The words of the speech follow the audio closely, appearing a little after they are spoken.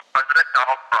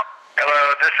Donald Trump.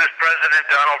 Hello, this is President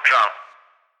Donald Trump.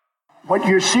 What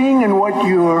you're seeing and what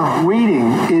you're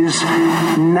reading is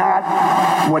not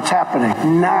what's happening.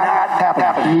 Not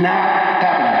happening. Not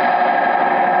happening.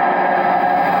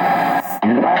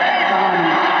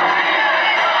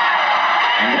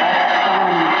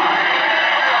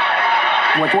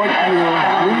 What you're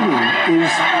reading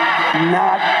is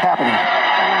not happening.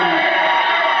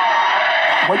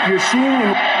 What you're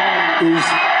seeing is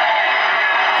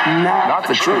not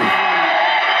the truth.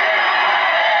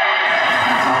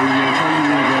 I will tell you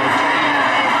that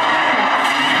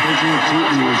President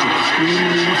Putin was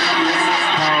extremely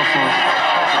powerful.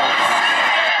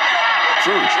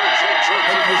 True.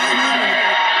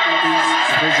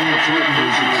 President Putin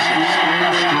was extremely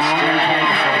strong and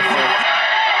powerful.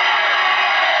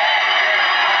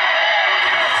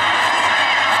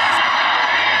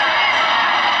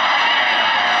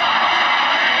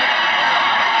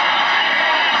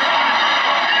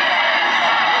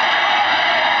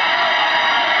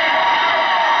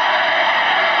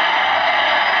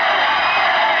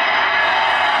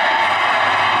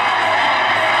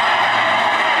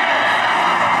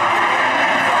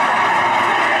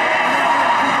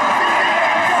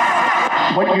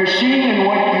 What you're seeing and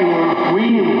what you're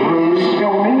reading is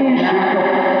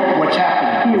what's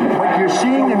happening. What you're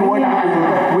seeing and what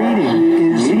you're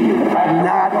reading is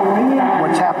not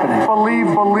what's happening. Believe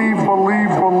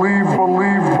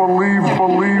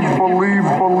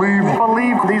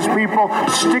these people.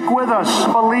 Stick with us.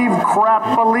 Believe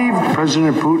crap. Believe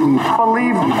President Putin.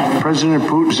 Believe President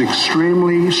Putin is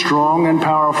extremely strong and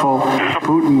powerful.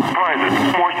 Putin.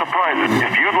 More surprises.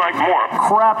 If you'd like more,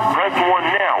 Crap. press 1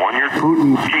 now on your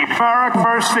Putin. cheap. America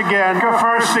first again. Go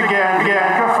first again.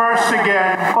 Go first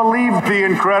again. Believe the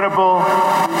incredible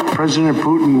President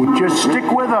Putin. Just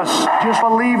stick with us. Just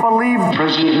believe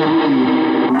President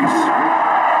Putin.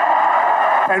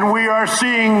 And we are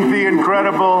seeing the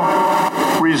incredible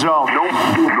result.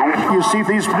 You see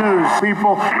these news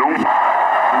people.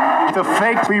 The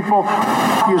fake people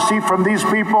you see from these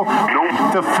people,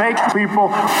 the fake people,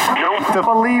 to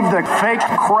believe the fake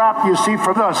crap you see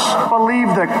from us. Believe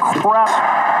the crap.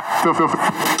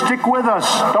 Stick with us.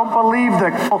 Don't believe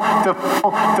the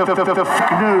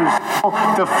fake news.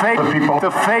 The fake people.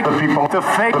 The fake people. The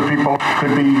fake people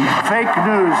could be fake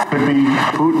news. Could be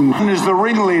Putin is the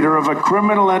ringleader of a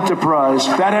criminal enterprise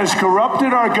that has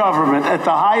corrupted our government at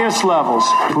the highest levels.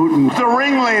 Putin, the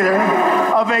ringleader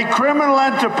of a criminal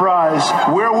enterprise.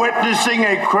 We're witnessing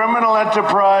a criminal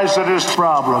enterprise that is a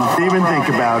problem. Even think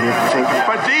about it.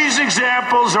 But these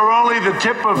examples are only the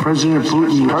tip of President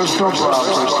Putin's personal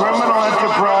problems. Criminal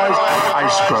enterprise,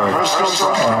 iceberg.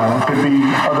 Could be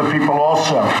other people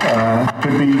also.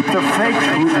 Could be the fake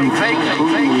Putin.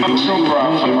 Personal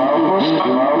problems.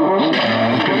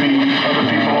 Could be other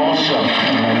people also.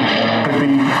 Could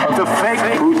be the fake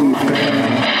Putin.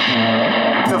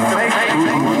 The fake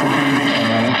Putin.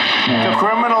 The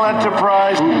criminal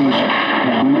enterprise.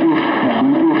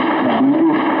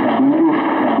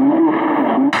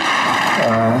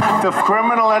 The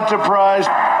criminal enterprise.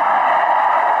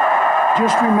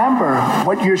 Just remember,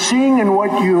 what you're seeing and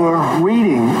what you're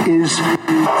reading is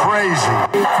crazy.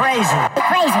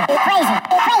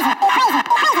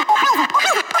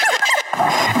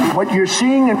 What you're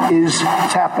seeing is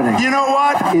happening. You know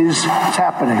what? Is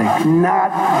happening.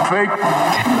 Not fake.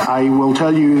 I will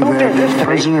tell you that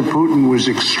President Putin was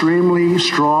extremely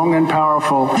strong and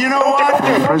powerful. You know what?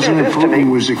 President Putin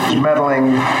was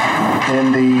meddling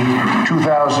in the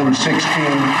 2016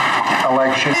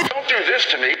 election. Don't do this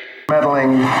to me.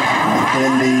 Meddling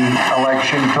in the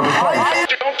election took place.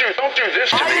 Don't do this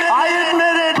to me. I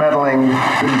admit it. Meddling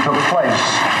took place.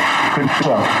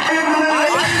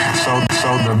 So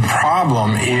the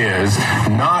problem is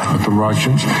not the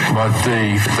Russians, but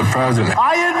the president.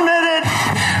 I admit it.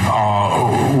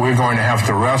 We're going to have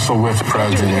to wrestle with the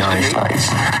president of the United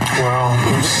States. Well,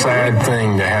 sad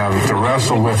thing to have to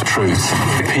wrestle with truth.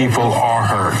 People are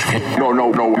hurt. No.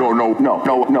 I'm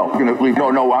gonna leave.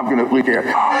 No, I'm gonna leave here.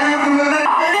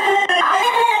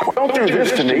 Don't do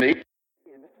this to me.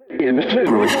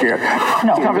 Really scared.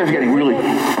 No, it's getting really.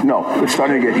 No, it's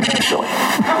starting to get silly.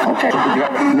 Okay.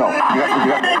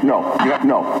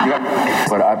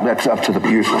 But that's up to the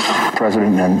useless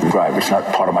president and driver. It's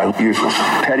not part of my useless,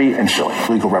 petty and silly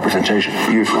legal representation.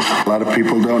 Useless. A lot of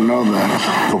people don't know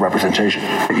that. Legal representation.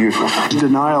 Useless.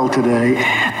 Denial today.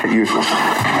 Useless.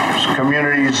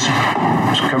 Communities.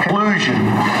 Conclusion.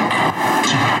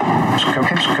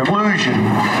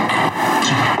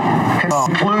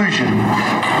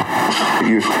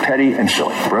 useless, petty, and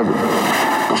silly. President.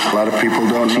 A lot of people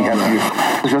don't know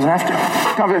that. This doesn't have to.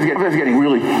 Now, this is getting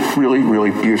really, really,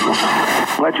 really useless.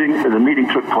 Alleging that the meeting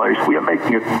took place, we are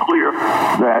making it clear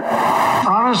that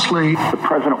Honestly, the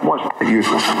president wasn't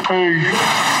Useless.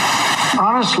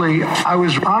 honestly, I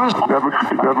was honest. never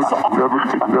did.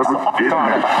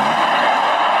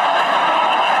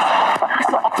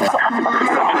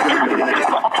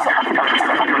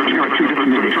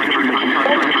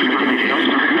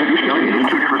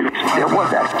 There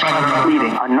was that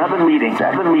meeting, another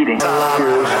meeting.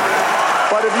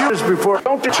 But if you before,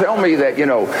 Don't tell me that,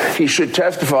 he should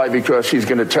testify because he's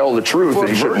going to tell the truth and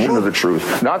he shouldn't know the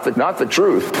truth. Not the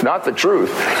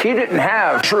truth. He didn't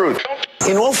have truth.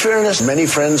 In all fairness, many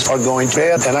friends are going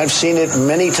bad, and I've seen it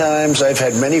many times. I've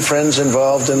had many friends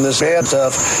involved in this bad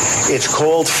stuff. It's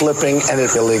called flipping, and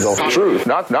it's illegal. Truth,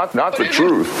 not the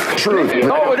truth. Truth.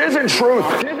 No, it isn't truth.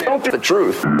 Don't do the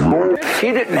truth.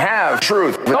 He didn't have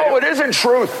truth. No, it isn't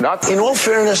truth. Not. In all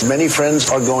fairness, many friends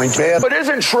are going bad, But it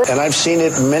isn't true. and I've seen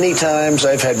it many times.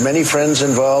 I've had many friends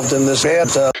involved in this bad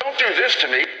stuff. Don't do this to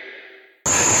me.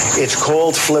 It's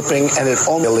called flipping, and it's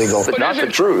illegal. But not the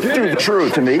truth. Do the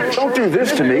truth to me. Don't do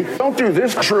this to me. Don't do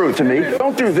this truth to me.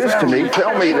 Don't do this to me.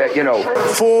 Tell me that,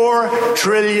 $4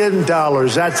 trillion.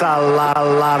 That's a lot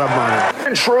of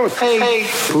money. truth.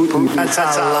 Putin, that's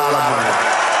a lot of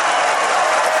money.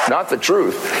 Not the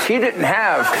truth. He didn't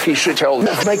have. He should tell.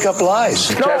 Make up lies.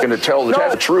 He's going to tell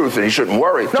the truth, and he shouldn't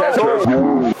worry.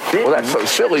 Well, that's so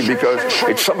silly because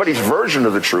it's somebody's version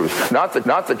of the truth, not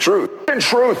the truth. In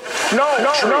truth,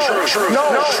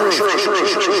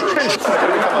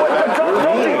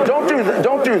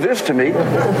 Don't do this to me. This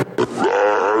is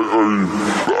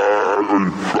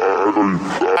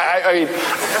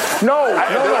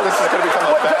going to become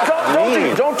a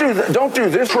bad Don't do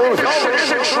this. Truth. No, it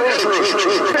isn't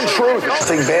truth.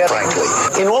 Nothing bad,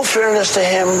 frankly. In all fairness to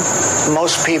him,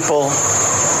 most people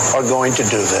are going to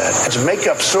do that. It's make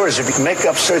up stories. If you make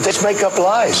up stories, let's make up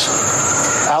lies.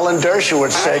 Alan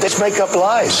Dershowitz said, let's make up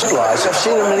lies. I've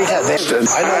seen it many times.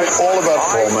 I know all about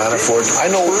Paul Manafort. I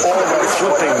know all about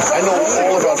flipping. I know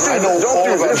all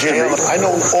about jail. I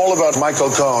know all about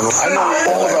Michael Cohen. I know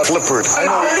all about Flipper. I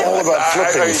know all about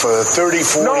flipping for 30,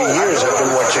 40 years. I've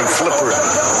been watching Flipper.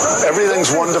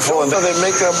 Everything's wonderful, and they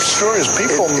make up stories.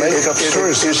 People make up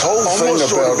stories. This whole thing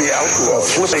about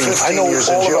flipping. I know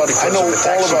all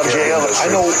about jail. I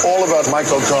know all about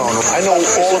Michael Cohen. I know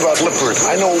all about Flipper.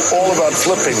 I know all about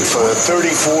flipping for 30,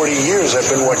 40 years. I've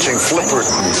been watching Flipper.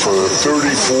 For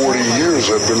 30, 40 years,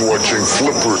 I've been watching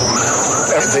Flipper.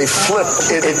 They flip.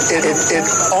 It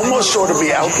almost ought to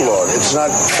be outlawed. It's not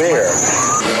fair.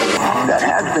 That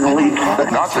has been leaked,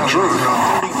 but not the truth.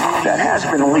 That has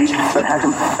been leaked, but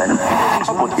hasn't been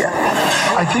public yet.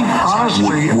 I think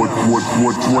honestly, What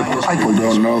people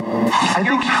don't know.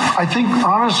 I think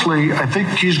honestly, I think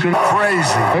he's going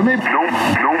crazy. I may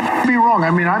be wrong. I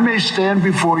mean, I may stand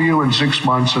before you in 6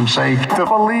 months and say, to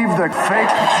believe the fake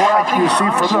crap you see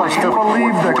for us, to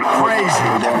believe the crazy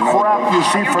crap you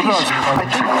see for us. I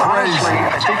think crazy.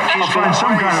 I think he's going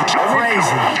some kind of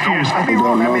crazy excuse. I think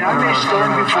wrong. I mean, I may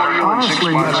stand before you in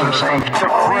 6 months and say, the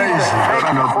crazy. I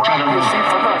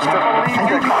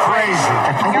think crazy.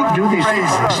 I think I do these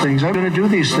things. I'm going to do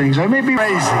these things. I may be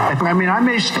crazy. I mean, I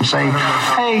may say,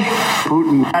 hey,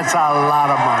 Putin, that's a lot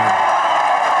of money.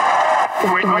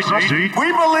 We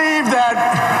believe that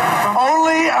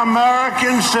only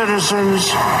American citizens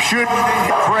should be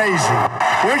crazy,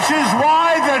 which is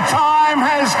why the time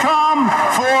has come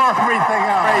for everything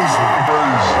else.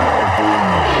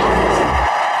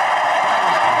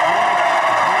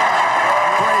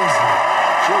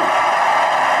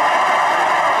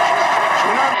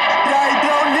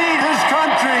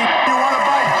 Country.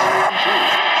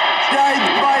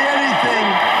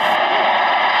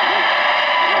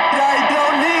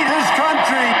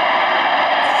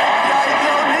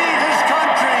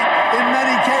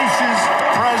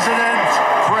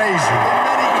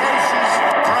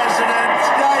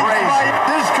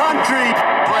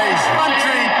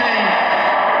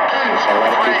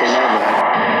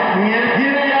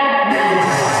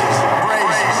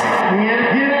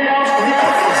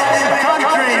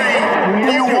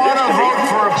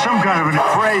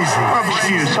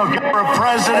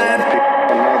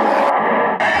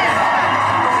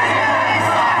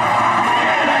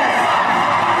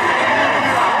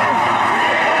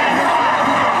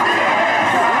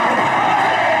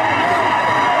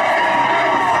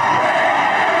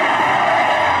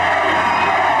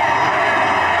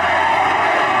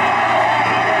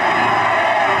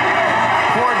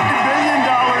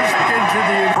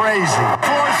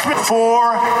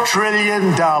 $4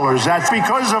 trillion. That's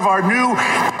because of our new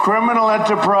criminal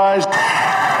enterprise,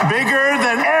 bigger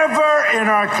than ever in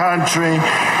our country.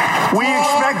 We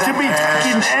expect to be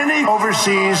taking any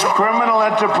overseas criminal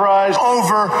enterprise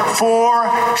over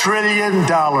 $4 trillion.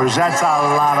 That's a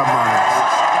lot of money.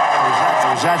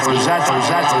 That's a lot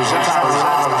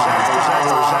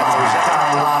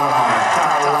of money.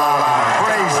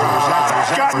 Crazy.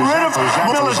 Gotten rid of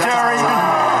military.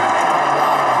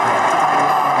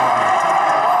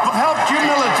 Helped your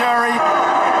military.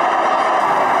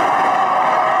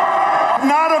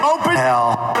 Not an open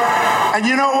hell. And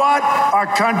you know what? Our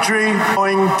country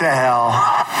going to hell.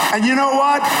 And you know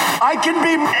what? I can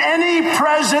be any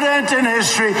president in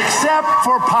history except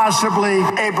for possibly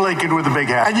Abe Lincoln with a big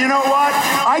hat. And you know what?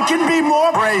 I can be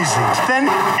more crazy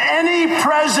than any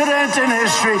president in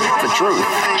history. The truth.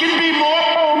 I can be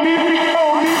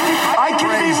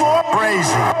more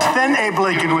crazy than Abe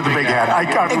Lincoln with a big hat. I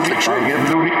can't. The truth. With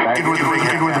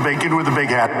a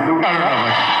big hat.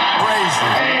 Crazy.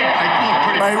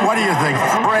 What do you think?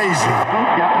 Crazy.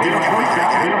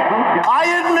 I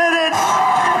admit it.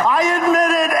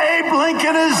 Abe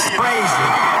Lincoln is crazy.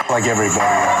 Like everybody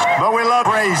else. But we love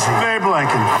crazy. Abe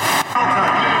Lincoln.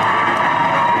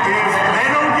 If they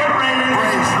don't get rated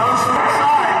crazy, those who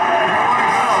decide they want to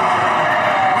go,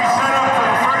 we set up for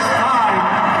the first time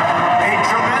a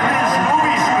tremendous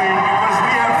movie screen because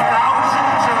we have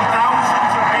thousands and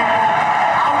thousands of people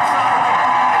outside the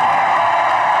country.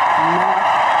 Not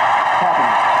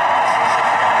happening.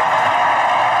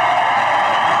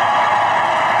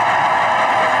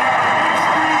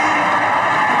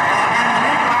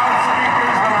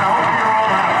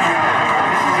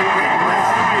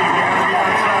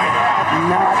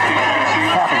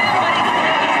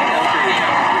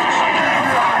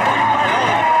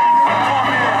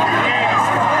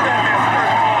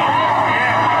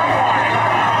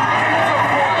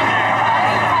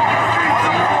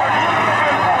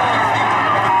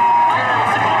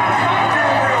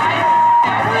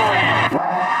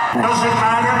 Does it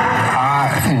matter?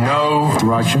 No,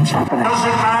 Russians. Does it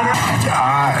matter?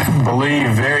 I believe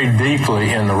very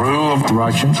deeply in the rule of the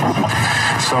Russians.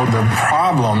 So the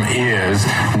problem is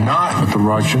not with the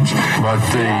Russians, but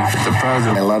the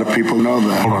president. A lot of people know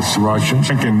that. It's the Russians.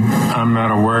 I'm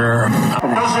not aware.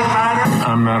 Does it matter?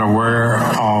 I'm not aware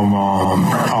of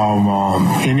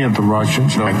any of the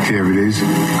Russians' activities.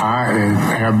 I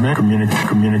have been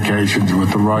communications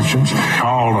with the Russians,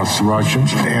 called us the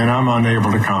Russians, and I'm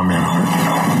unable to comment on it.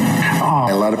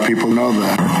 A lot of people know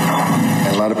that.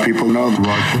 A lot of people know the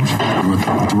Russians, with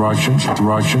the Russians.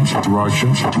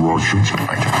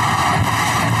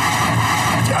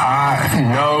 I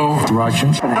know the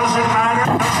Russians. Does it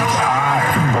matter? I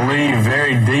believe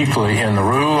very deeply in the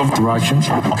rule of the Russians.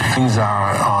 Things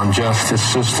our justice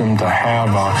system to have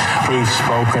truth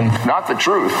spoken. Not the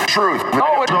truth. Truth.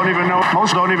 Most don't even know.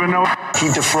 He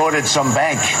defrauded some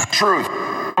bank. Truth.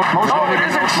 Most don't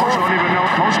even know. Most don't even know.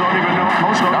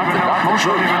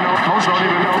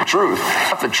 The truth.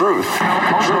 Not the truth.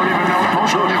 Most don't even know.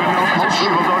 Most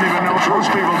people don't even know. Most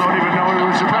people don't even know he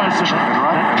was the president.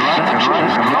 Right?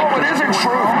 No, it isn't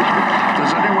true.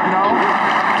 Does anyone know?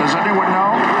 It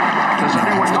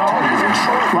isn't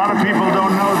true. A lot of people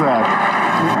don't know that.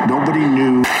 Nobody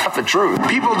knew. Not the truth.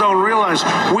 People don't realize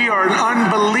we are an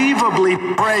unbelievably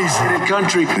crazy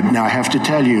country. Now I have to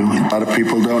tell you, A lot of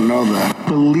people don't know that.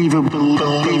 Unbelievable.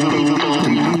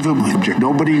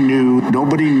 Nobody knew.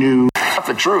 Not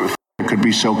the truth. It could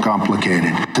be so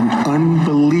complicated. It's an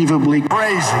unbelievably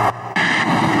crazy.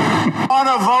 Want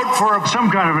to vote for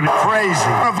some kind of an crazy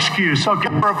excuse. Okay,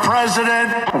 for a president,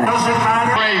 doesn't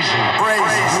matter. Crazy.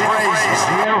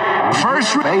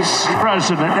 First race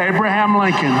president Abraham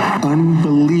Lincoln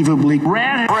unbelievably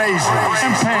ran crazy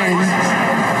campaign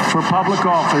for public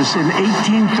office in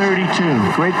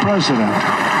 1832. Great president.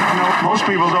 Most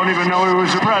people don't even know he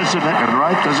was a president,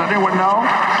 right? Does anyone know?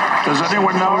 He was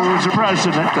a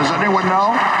president? Does anyone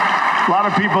know? A lot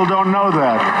of people don't know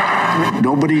that.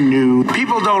 Nobody knew.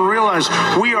 People don't realize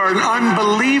we are an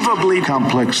unbelievably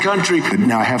complex country.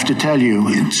 Now I have to tell you,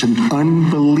 it's an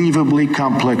unbelievably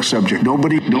complex subject.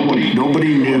 Nobody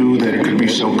knew that it could be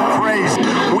so crazy.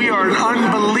 We are an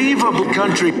unbelievable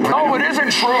country. No, it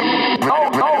isn't true.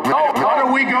 No. What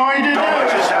are we going to do?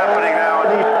 What is happening now?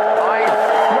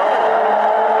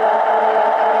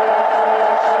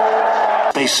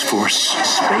 Space Force. Look,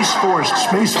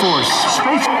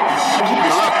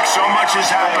 so much is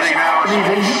happening now.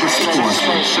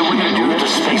 So we're going to do the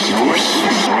Space Force.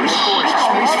 What are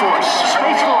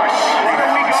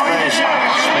we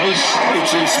Space.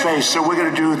 It's in space, so we're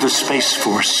going to do the Space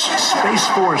Force. Space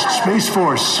Force. Space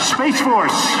Force. Space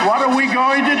Force. What are we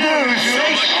going to do?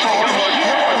 Space Force.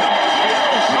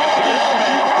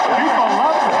 People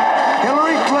love it.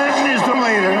 Hillary Clinton is the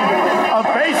leader of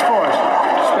Space Force.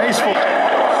 Space Force.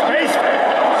 Space Force.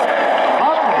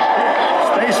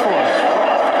 Space Force.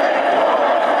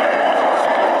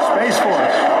 Space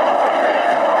Force.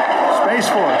 Space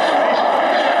Force.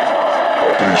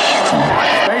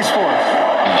 Space Force.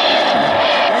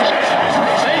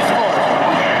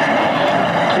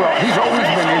 Well, he's always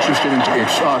been interested in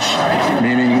it's us,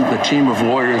 meaning the team of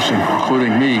lawyers,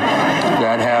 including me,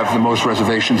 that have the most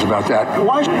reservations about that.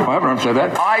 Why? I haven't said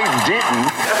that. I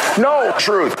didn't. No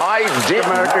truth. I did.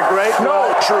 America great?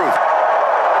 No truth.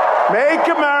 Make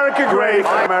America great.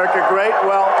 America great.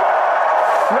 Well,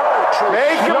 No truth.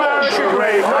 make No America truth.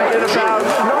 great. No In truth. about,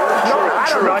 No I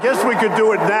don't know. I guess we could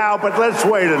do it now, but let's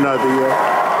wait another year.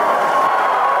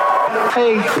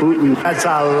 Hey, Putin, that's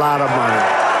a lot of money.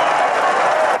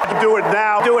 Do it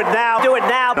now. Do it now. Do it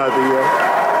now. Another year.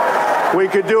 We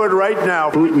could do it right now.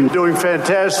 Putin doing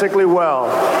fantastically well.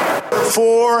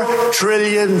 $4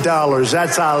 trillion.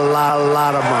 That's a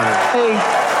lot of money. Hey,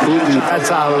 Putin, that's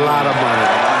a lot of money.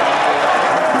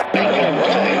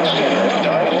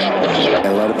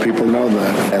 A lot of people know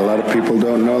that. A lot of people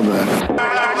don't know that.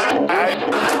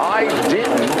 I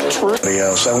didn't.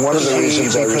 Else. And one of the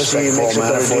reasons I respect Paul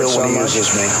Manafort so much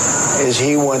is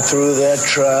he went through that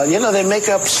trial. You know, they make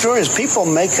up stories. People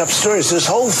make up stories. This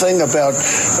whole thing about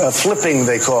flipping,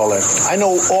 they call it. I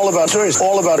know all about stories,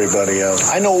 all about everybody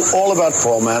else. I know all about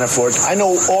Paul Manafort. I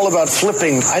know all about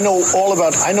flipping. I know all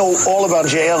about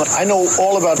jail. I know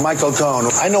all about Michael Cohen.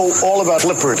 I know all about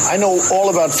Flipper. I know all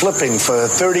about flipping. For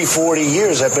 30, 40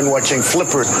 years, I've been watching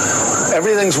Flipper.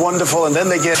 Everything's wonderful, and then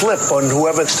they get flip on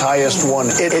whoever's highest one.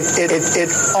 It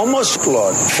almost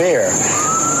flawed, fair,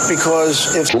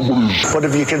 because if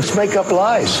you can make up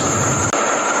lies.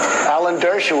 Alan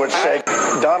Dershowitz said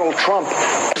Donald Trump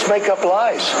just make up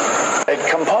lies. They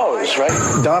compose, right?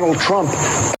 Donald Trump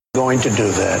going to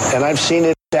do that, and I've seen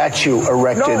it. Statue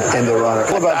erected in their honor.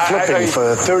 What about flipping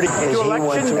for 30 years? A lot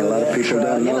of people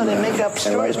don't know They that. make up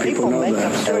stories. People make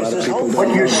up stories. This whole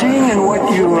What you're seeing and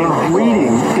what you're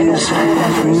reading is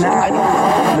not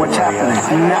what's happening.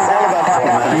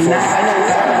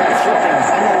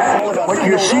 What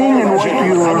you're seeing and what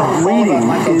you're reading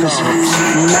is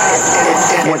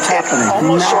not what's happening.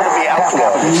 Almost sort of be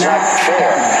outlawed. It's not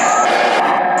fair.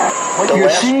 What you're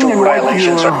seeing and what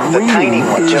you're reading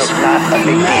is not a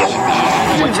big deal.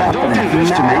 what's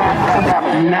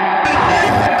happening. Not